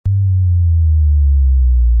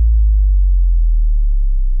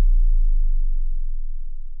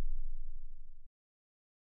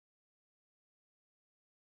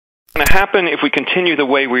happen if we continue the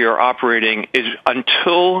way we are operating is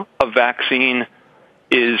until a vaccine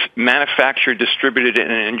is manufactured, distributed,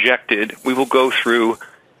 and injected, we will go through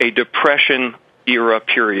a depression-era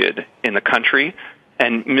period in the country,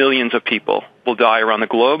 and millions of people will die around the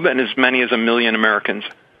globe, and as many as 1 million Americans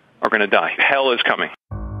are going to die. Hell is coming.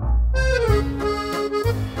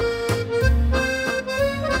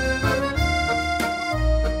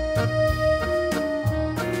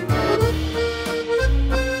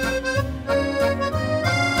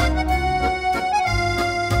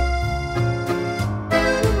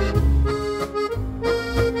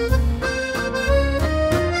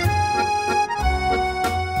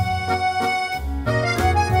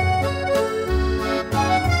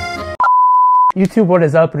 YouTube, what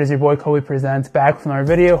is up? It is your boy Kobe Presents, back with another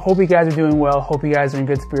video. Hope you guys are doing well. Hope you guys are in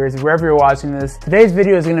good spirits wherever you're watching this. Today's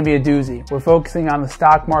video is going to be a doozy. We're focusing on the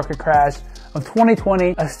stock market crash of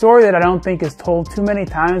 2020, a story that I don't think is told too many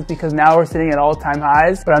times because now we're sitting at all-time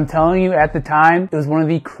highs. But I'm telling you, at the time, it was one of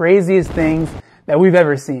the craziest things that we've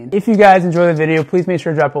ever seen. If you guys enjoy the video, please make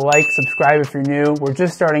sure to drop a like, subscribe if you're new. We're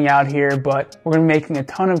just starting out here, but we're going to be making a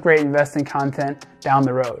ton of great investing content down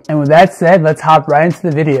the road. And with that said, let's hop right into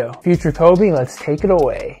the video. Future Kobe, let's take it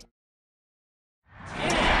away.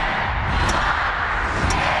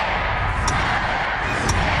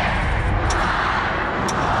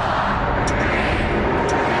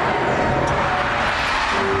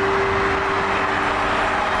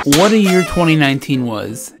 What a year 2019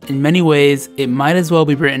 was. In many ways, it might as well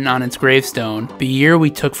be written on its gravestone, the year we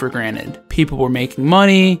took for granted. People were making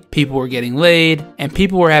money, people were getting laid, and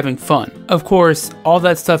people were having fun. Of course, all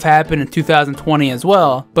that stuff happened in 2020 as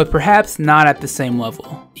well, but perhaps not at the same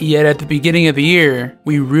level. Yet at the beginning of the year,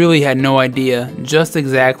 we really had no idea just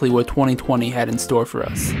exactly what 2020 had in store for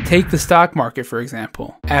us. Take the stock market, for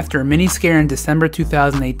example. After a mini scare in December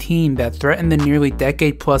 2018 that threatened the nearly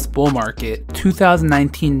decade-plus bull market,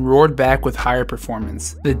 2019 roared back with higher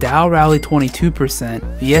performance. The Dow rallied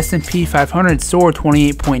 22%, the S&P 500 soared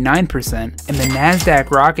 28.9%, and the Nasdaq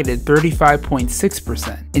rocketed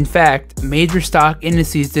 35.6%. In fact, major stock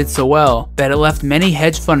indices did so well that it left many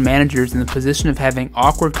hedge fund managers in the position of having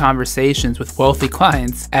awkward conversations with wealthy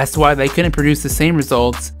clients as to why they couldn't produce the same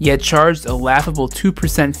results, yet charged a laughable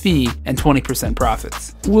 2% fee and 20%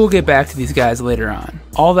 profits. We'll get back to these guys later on.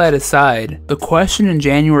 All that aside, the question in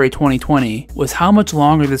January 2020 was how much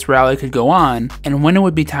longer this rally could go on and when it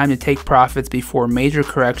would be time to take profits before a major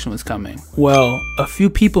correction was coming. Well, a few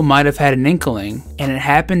people might have had an inkling, and it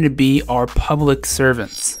happened to be our public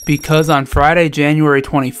servants. Because on Friday, January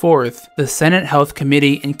 24th, the Senate Health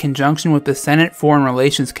Committee, in conjunction with the Senate Foreign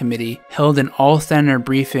Relations Committee, held an all-senator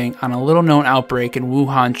briefing on a little-known outbreak in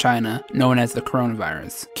Wuhan, China, known as the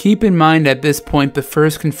coronavirus. Keep in mind at this point the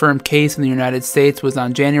first confirmed case in the United States was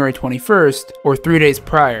on January 21st, or 3 days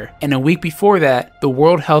prior, and a week before that, the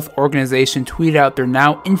World Health Organization tweeted out their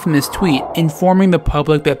now infamous tweet informing the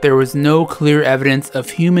public that there was no clear evidence of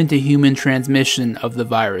human-to-human transmission of the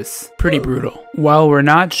virus. Pretty brutal. While we're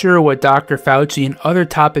not sure what Dr. Fauci and other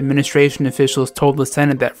top administration officials told the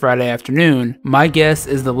Senate that Friday afternoon, my guess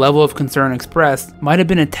is the level of concern expressed might have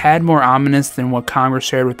been a tad more ominous than what Congress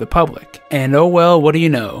shared with the public. And oh well, what do you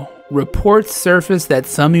know? Reports surfaced that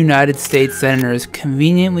some United States senators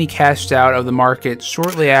conveniently cashed out of the market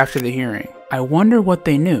shortly after the hearing. I wonder what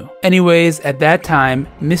they knew. Anyways, at that time,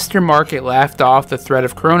 Mr. Market laughed off the threat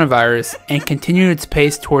of coronavirus and continued its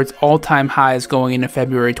pace towards all-time highs going into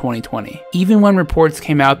February 2020. Even when reports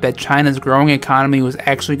came out that China's growing economy was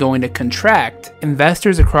actually going to contract,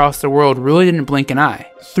 investors across the world really didn't blink an eye.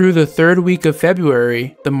 Through the third week of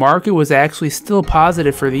February, the market was actually still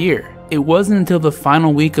positive for the year. It wasn't until the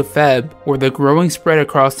final week of Feb where the growing spread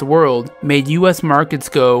across the world made US markets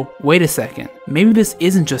go, wait a second, maybe this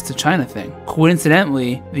isn't just a China thing.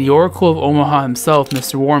 Coincidentally, the Oracle of Omaha himself,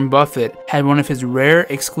 Mr. Warren Buffett, had one of his rare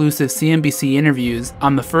exclusive CNBC interviews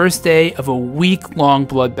on the first day of a week-long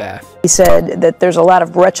bloodbath. He said that there's a lot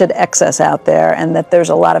of wretched excess out there and that there's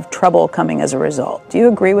a lot of trouble coming as a result. Do you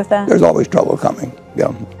agree with that? There's always trouble coming.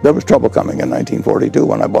 Yeah, there was trouble coming in 1942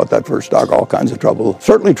 when I bought that first stock, all kinds of trouble.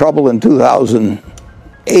 Certainly trouble in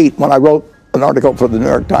 2008 when I wrote an article for the New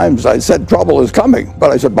York Times. I said trouble is coming, but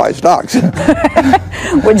I said buy stocks.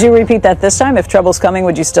 Would you repeat that this time? If trouble's coming,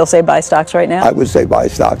 would you still say buy stocks right now? I would say buy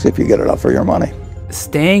stocks if you get enough for your money.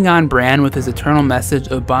 Staying on brand with his eternal message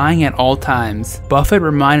of buying at all times, Buffett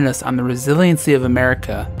reminded us on the resiliency of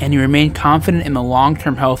America, and he remained confident in the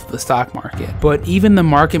long-term health of the stock market. But even the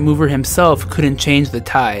market mover himself couldn't change the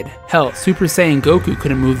tide. Hell, Super Saiyan Goku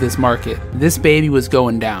couldn't move this market. This baby was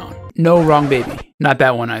going down. No, wrong baby. Not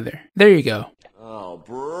that one either. There you go. Oh,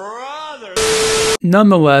 brother!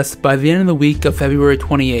 Nonetheless, by the end of the week of February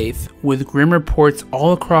 28th, with grim reports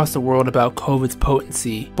all across the world about COVID's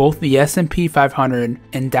potency, both the S&P 500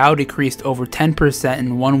 and Dow decreased over 10%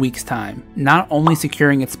 in 1 week's time, not only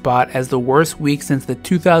securing its spot as the worst week since the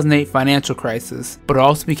 2008 financial crisis, but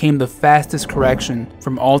also became the fastest correction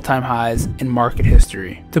from all-time highs in market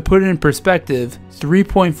history. To put it in perspective,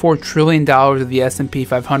 $3.4 trillion of the S&P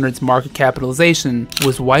 500's market capitalization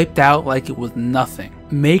was wiped out like it was nothing.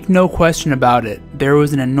 Make no question about it, there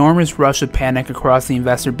was an enormous rush of panic across the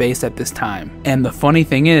investor base at this time. And the funny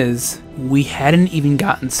thing is, we hadn't even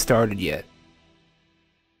gotten started yet.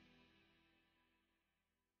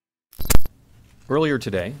 Earlier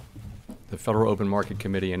today, the Federal Open Market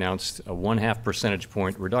Committee announced a 0.5 percentage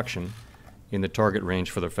point reduction in the target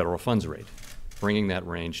range for the federal funds rate, bringing that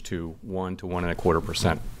range to 1 to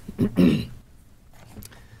 1.25%.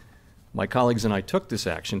 My colleagues and I took this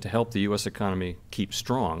action to help the U.S. economy keep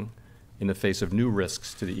strong in the face of new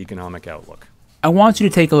risks to the economic outlook. I want you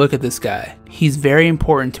to take a look at this guy. He's very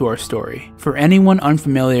important to our story. For anyone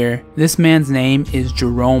unfamiliar, this man's name is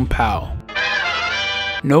Jerome Powell.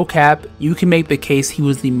 No cap, you can make the case he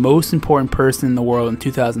was the most important person in the world in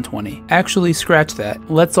 2020. Actually, scratch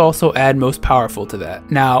that. Let's also add most powerful to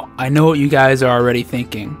that. Now, I know what you guys are already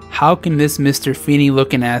thinking. How can this Mr. Feeney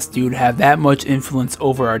looking ass dude have that much influence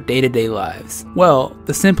over our day-to-day lives? Well,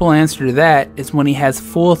 the simple answer to that is when he has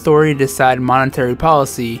full authority to decide monetary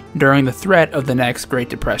policy during the threat of the next Great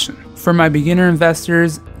Depression. For my beginner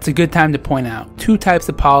investors, it's a good time to point out two types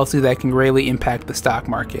of policy that can greatly impact the stock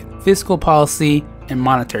market: fiscal policy and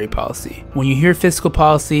monetary policy. When you hear fiscal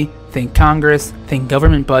policy, think Congress, think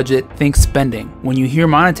government budget, think spending. When you hear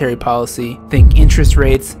monetary policy, think interest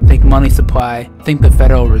rates, think money supply, think the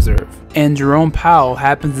Federal Reserve. And Jerome Powell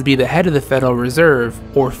happens to be the head of the Federal Reserve,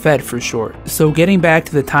 or Fed for short. So getting back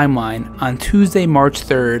to the timeline, on Tuesday, March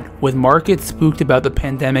 3rd, with markets spooked about the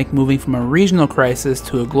pandemic moving from a regional crisis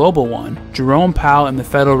to a global one, Jerome Powell and the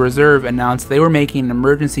Federal Reserve announced they were making an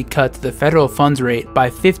emergency cut to the federal funds rate by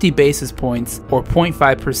 50 basis points, or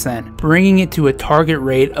 0.5%, bringing it to a target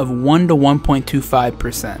rate of 1 to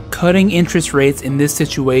 1.25%. Cutting interest rates in this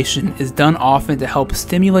situation is done often to help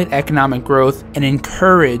stimulate economic growth and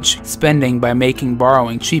encourage spending by making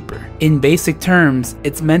borrowing cheaper. In basic terms,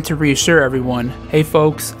 it's meant to reassure everyone, hey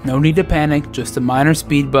folks, no need to panic, just a minor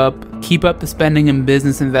speed bump, keep up the spending and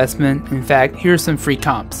business investment. In fact, here's some free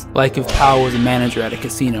comps, like if Powell was a manager at a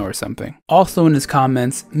casino or something. Also in his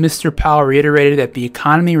comments, Mr. Powell reiterated that the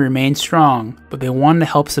economy remains strong, but they wanted to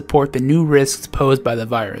help support the new risks posed by the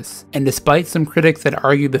virus. And despite some critics that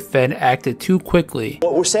argue the Fed acted too quickly,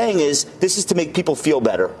 what we're saying is this is to make people feel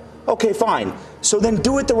better. Okay, fine. So then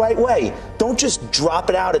do it the right way. Don't just drop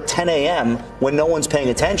it out at 10 a.m. when no one's paying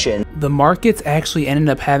attention. The markets actually ended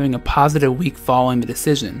up having a positive week following the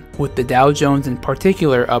decision, with the Dow Jones in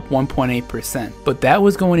particular up 1.8%. But that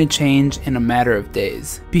was going to change in a matter of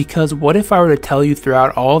days. Because what if I were to tell you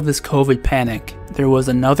throughout all of this COVID panic, there was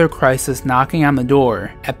another crisis knocking on the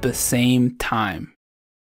door at the same time?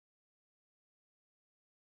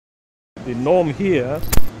 The norm here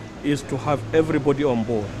is to have everybody on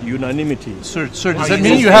board, unanimity. Sir, does that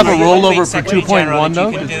mean you have a rollover for 2.1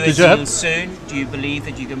 though? Did you have soon? Do you believe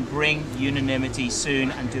that you can bring unanimity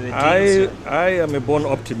soon and do a deal soon? I am a born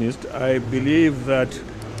optimist. I believe that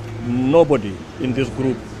nobody in this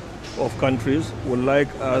group of countries would like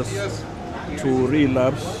us to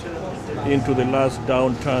relapse into the last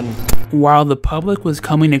downturn. While the public was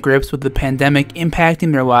coming to grips with the pandemic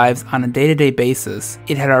impacting their lives on a day-to-day basis,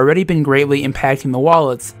 it had already been greatly impacting the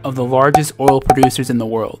wallets of the largest oil producers in the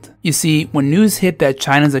world. You see, when news hit that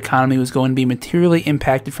China's economy was going to be materially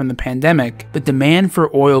impacted from the pandemic, the demand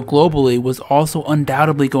for oil globally was also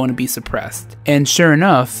undoubtedly going to be suppressed. And sure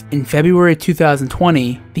enough, in February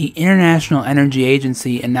 2020, the International Energy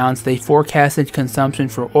Agency announced they forecasted consumption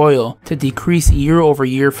for oil to decrease year over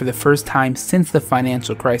year for the first time since the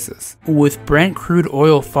financial crisis. With Brent crude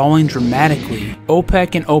oil falling dramatically,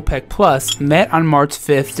 OPEC and OPEC Plus met on March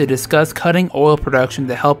 5th to discuss cutting oil production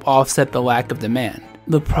to help offset the lack of demand.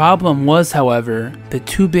 The problem was, however, the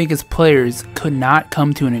two biggest players could not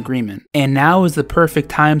come to an agreement. And now is the perfect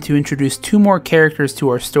time to introduce two more characters to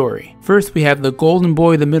our story. First, we have the golden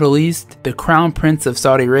boy of the Middle East, the crown prince of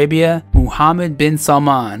Saudi Arabia, Mohammed bin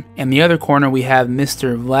Salman, and the other corner we have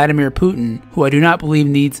Mr. Vladimir Putin, who I do not believe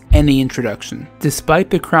needs any introduction. Despite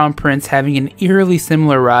the crown prince having an eerily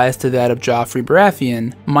similar rise to that of Joffrey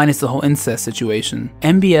Baratheon, minus the whole incest situation,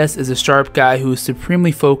 MBS is a sharp guy who is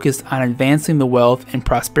supremely focused on advancing the wealth and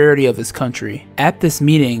prosperity of his country. At this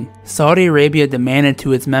meeting, Saudi Arabia demanded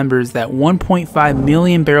to its members that 1.5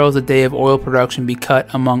 million barrels a day of oil production be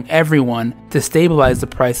cut among every everyone to stabilize the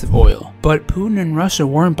price of oil. But Putin and Russia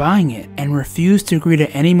weren't buying it and refused to agree to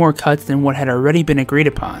any more cuts than what had already been agreed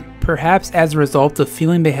upon. Perhaps as a result of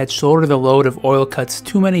feeling they had shouldered the load of oil cuts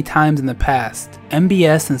too many times in the past,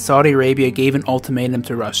 MBS and Saudi Arabia gave an ultimatum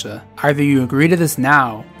to Russia. Either you agree to this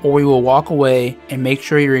now, or we will walk away and make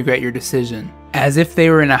sure you regret your decision. As if they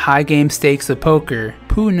were in a high game stakes of poker,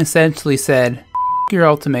 Putin essentially said, your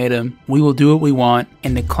ultimatum, we will do what we want,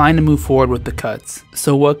 and decline to move forward with the cuts.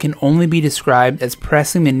 So what can only be described as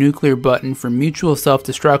pressing the nuclear button for mutual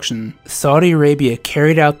self-destruction, Saudi Arabia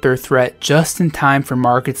carried out their threat just in time for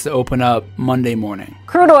markets to open up Monday morning.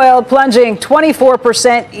 Crude oil plunging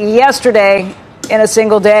 24% yesterday in a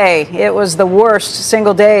single day. It was the worst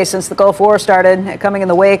single day since the Gulf War started, coming in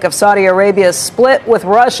the wake of Saudi Arabia's split with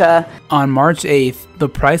Russia. On March 8th, the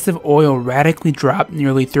price of oil radically dropped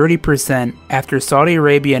nearly 30% after Saudi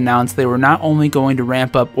Arabia announced they were not only going to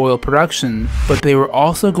ramp up oil production, but they were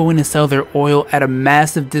also going to sell their oil at a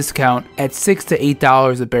massive discount at $6 to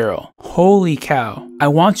 $8 a barrel. Holy cow. I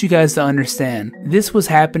want you guys to understand, this was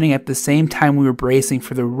happening at the same time we were bracing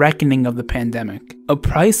for the reckoning of the pandemic. A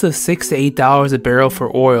price of $6 to $8 a barrel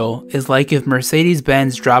for oil is like if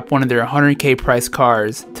Mercedes-Benz dropped one of their 100K price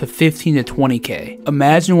cars to 15 to 20K.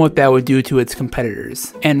 Imagine what that would do to its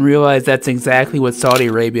competitors, and realize that's exactly what Saudi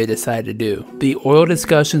Arabia decided to do. The oil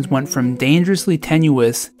discussions went from dangerously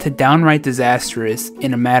tenuous to downright disastrous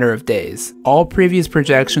in a matter of days. All previous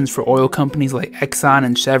projections for oil companies like Exxon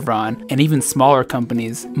and Chevron, and even smaller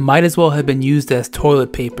companies, might as well have been used as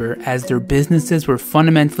toilet paper, as their businesses were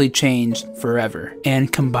fundamentally changed forever.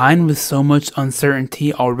 And combined with so much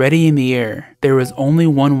uncertainty already in the air, there was only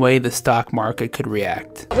one way the stock market could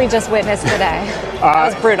react. We just witnessed today.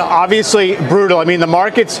 That was brutal. Obviously brutal. I mean, the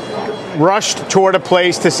markets rushed toward a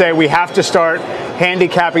place to say we have to start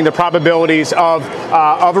handicapping the probabilities of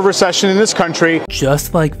a recession in this country.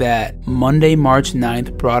 Just like that, Monday, March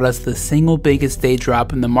 9th brought us the single biggest day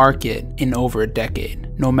drop in the market in over a decade.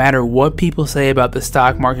 No matter what people say about the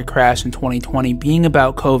stock market crash in 2020 being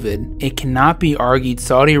about COVID, it cannot be argued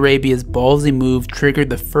Saudi Arabia's ballsy move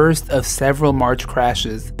triggered the first of several March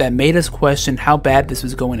crashes that made us question how bad this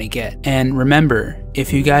was going to get. And remember,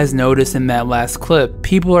 if you guys noticed in that last clip,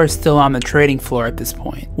 people are still on the trading floor at this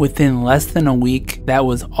point. Within less than a week, that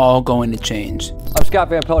was all going to change. I'm Scott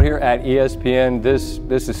Van Pelt here at ESPN.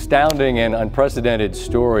 This astounding and unprecedented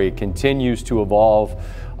story continues to evolve.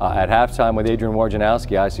 At halftime with Adrian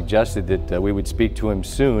Wojnarowski, I suggested that we would speak to him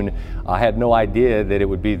soon. I had no idea that it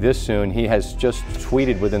would be this soon. He has just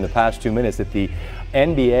tweeted within the past 2 minutes that the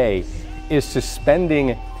NBA is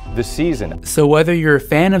suspending the season. So whether you're a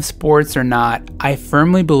fan of sports or not, I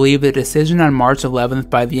firmly believe the decision on March 11th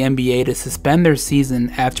by the NBA to suspend their season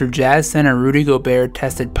after Jazz center Rudy Gobert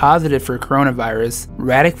tested positive for coronavirus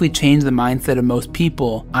radically changed the mindset of most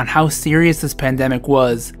people on how serious this pandemic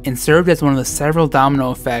was and served as one of the several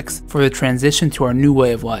domino effects for the transition to our new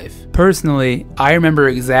way of life. Personally, I remember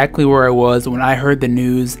exactly where I was when I heard the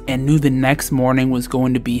news and knew the next morning was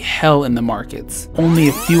going to be hell in the markets. Only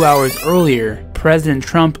a few hours earlier, President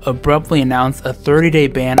Trump abruptly announced a 30-day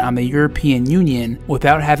ban on the European Union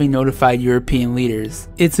without having notified European leaders.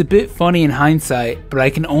 It's a bit funny in hindsight, but I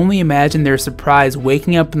can only imagine their surprise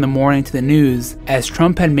waking up in the morning to the news as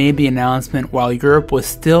Trump had made the announcement while Europe was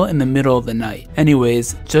still in the middle of the night.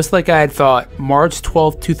 Anyways, just like I had thought, March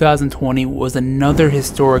 12, 2020 was another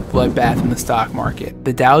historic bloodbath in the stock market.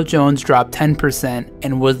 The Dow Jones dropped 10%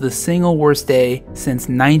 and was the single worst day since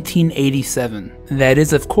 1987. That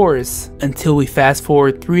is, of course, until we fast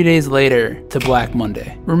forward 3 days later to Black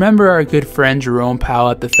Monday. Remember our good friend Jerome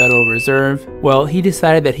Powell at the Federal Reserve? Well, he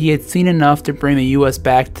decided that he had seen enough to bring the US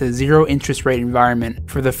back to zero interest rate environment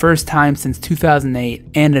for the first time since 2008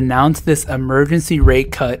 and announced this emergency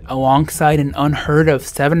rate cut alongside an unheard of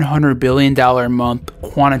 $700 billion a month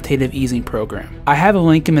quantitative easing program. I have a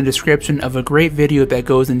link in the description of a great video that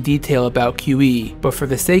goes in detail about QE, but for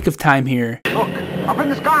the sake of time here, look, up in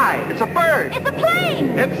the sky, it's a bird! It's a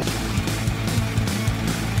plane!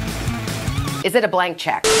 Is it a blank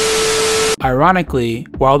check? Ironically,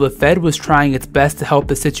 while the Fed was trying its best to help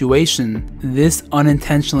the situation, this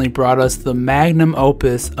unintentionally brought us the magnum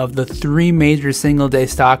opus of the 3 major single-day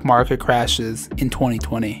stock market crashes in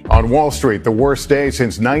 2020. On Wall Street, the worst day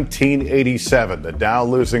since 1987. The Dow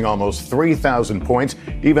losing almost 3,000 points,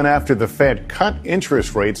 even after the Fed cut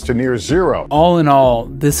interest rates to near zero. All in all,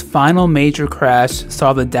 this final major crash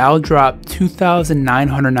saw the Dow drop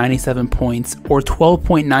 2,997 points, or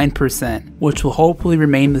 12.9%. which will hopefully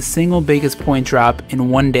remain the single biggest point drop in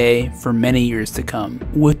one day for many years to come.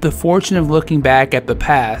 With the fortune of looking back at the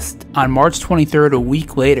past, on March 23rd, a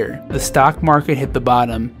week later, the stock market hit the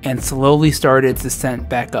bottom and slowly started its descent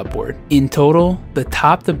back upward. In total, the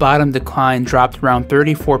top to bottom decline dropped around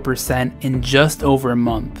 34% in just over a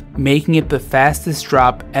month, making it the fastest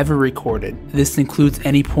drop ever recorded. This includes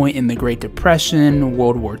any point in the Great Depression,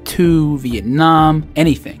 World War II, Vietnam,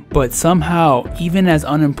 anything. But somehow, even as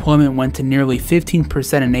unemployment went to nearly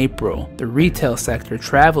 15% in April, the retail sector,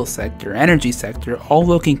 travel sector, energy sector, all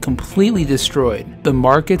looking completely destroyed. The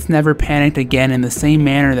markets never panicked again in the same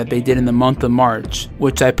manner that they did in the month of March,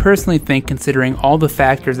 which I personally think, considering all the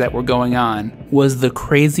factors that were going on, was the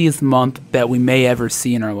craziest month that we may ever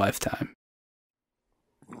see in our lifetime.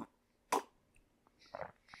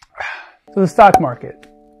 So the stock market.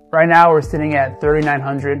 Right now we're sitting at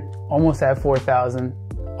 3,900, almost at 4,000,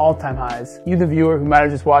 all-time highs. You, the viewer who might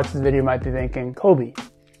have just watched this video, might be thinking, Kobe,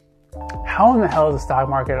 how in the hell is the stock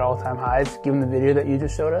market at all-time highs, given the video that you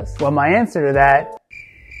just showed us? Well, my answer to that,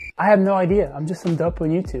 I have no idea. I'm just some dope on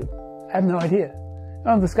YouTube. I have no idea. I don't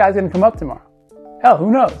know if the sky's gonna come up tomorrow. Hell, who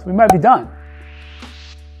knows? We might be done.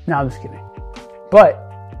 No, I'm just kidding. But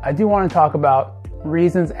I do want to talk about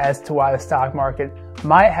reasons as to why the stock market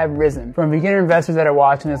might have risen. From beginner investors that are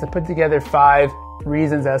watching this, I put together 5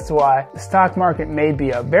 reasons as to why the stock market may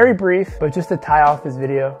be up. Very brief, but just to tie off this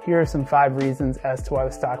video, here are some 5 reasons as to why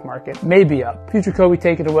the stock market may be up. Future Kobe,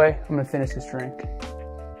 take it away. I'm gonna finish this drink.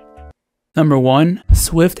 Number 1,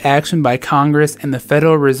 swift action by Congress and the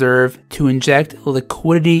Federal Reserve to inject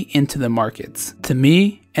liquidity into the markets. To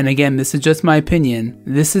me, and again, this is just my opinion,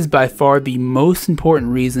 this is by far the most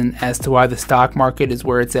important reason as to why the stock market is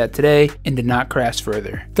where it's at today and did not crash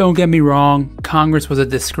further. Don't get me wrong, Congress was a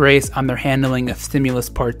disgrace on their handling of Stimulus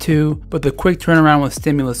Part 2, but the quick turnaround with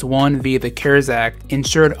Stimulus 1 via the CARES Act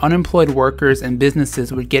ensured unemployed workers and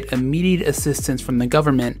businesses would get immediate assistance from the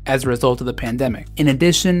government as a result of the pandemic. In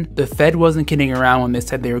addition, the Fed wasn't kidding around when they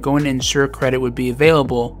said they were going to ensure credit would be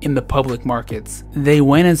available in the public markets. They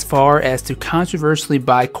went as far as to controversially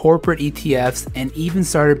buy corporate ETFs and even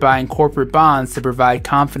started buying corporate bonds to provide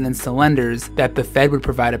confidence to lenders that the Fed would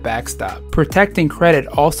provide a backstop. Protecting credit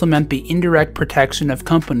also meant the indirect protection of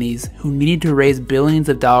companies who needed to raise billions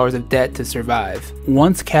of dollars of debt to survive.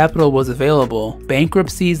 Once capital was available,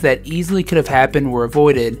 bankruptcies that easily could have happened were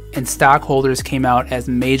avoided and stockholders came out as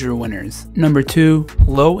major winners. Number 2,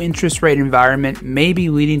 low interest rate environment may be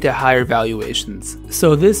leading to higher valuations.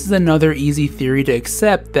 So this is another easy theory to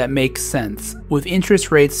accept that makes sense. With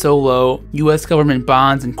interest rates so low, US government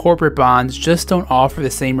bonds and corporate bonds just don't offer the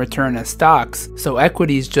same return as stocks, so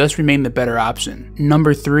equities just remain the better option.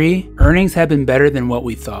 Number 3, earnings have been better than what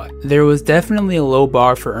we thought. There was definitely a low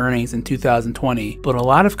bar for earnings in 2020, but a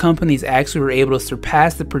lot of companies actually were able to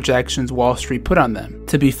surpass the projections Wall Street put on them.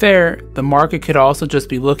 To be fair, the market could also just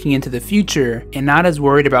be looking into the future and not as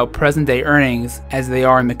worried about present day earnings as they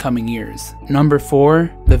are in the coming years. Number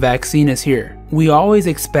 4, the vaccine is here. We always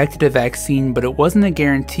expected a vaccine, but it wasn't a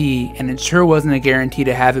guarantee, and it sure wasn't a guarantee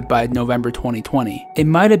to have it by November 2020. It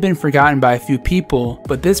might have been forgotten by a few people,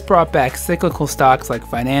 but this brought back cyclical stocks like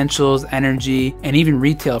financials, energy, and even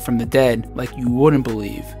retail from the dead like you wouldn't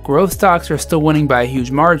believe. Growth stocks are still winning by a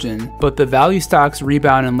huge margin, but the value stocks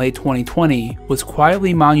rebound in late 2020 was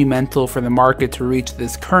quietly monumental for the market to reach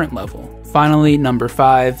this current level. Finally, number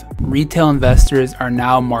 5, retail investors are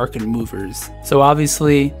now market movers. So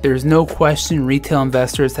obviously, there's no question retail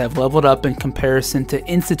investors have leveled up in comparison to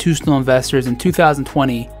institutional investors in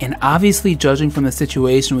 2020, and obviously judging from the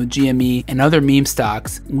situation with GME and other meme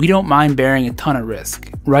stocks, we don't mind bearing a ton of risk.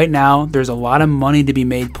 Right now, there's a lot of money to be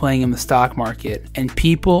made playing in the stock market, and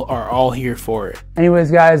people are all here for it.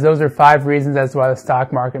 Anyways guys, those are 5 reasons as to why the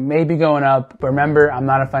stock market may be going up, but remember, I'm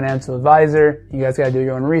not a financial advisor. You guys gotta do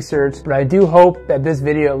your own research, but I do hope that this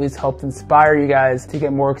video at least helped inspire you guys to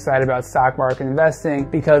get more excited about stock market investing,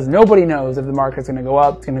 because nobody knows if the market's gonna go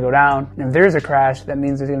up, it's gonna go down, and if there's a crash, that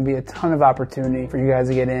means there's gonna be a ton of opportunity for you guys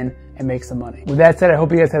to get in and make some money. With that said, I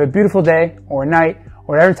hope you guys have a beautiful day or night,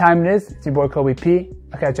 or whatever time it is. It's your boy Kobe P.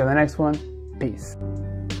 I'll catch you on the next one. Peace.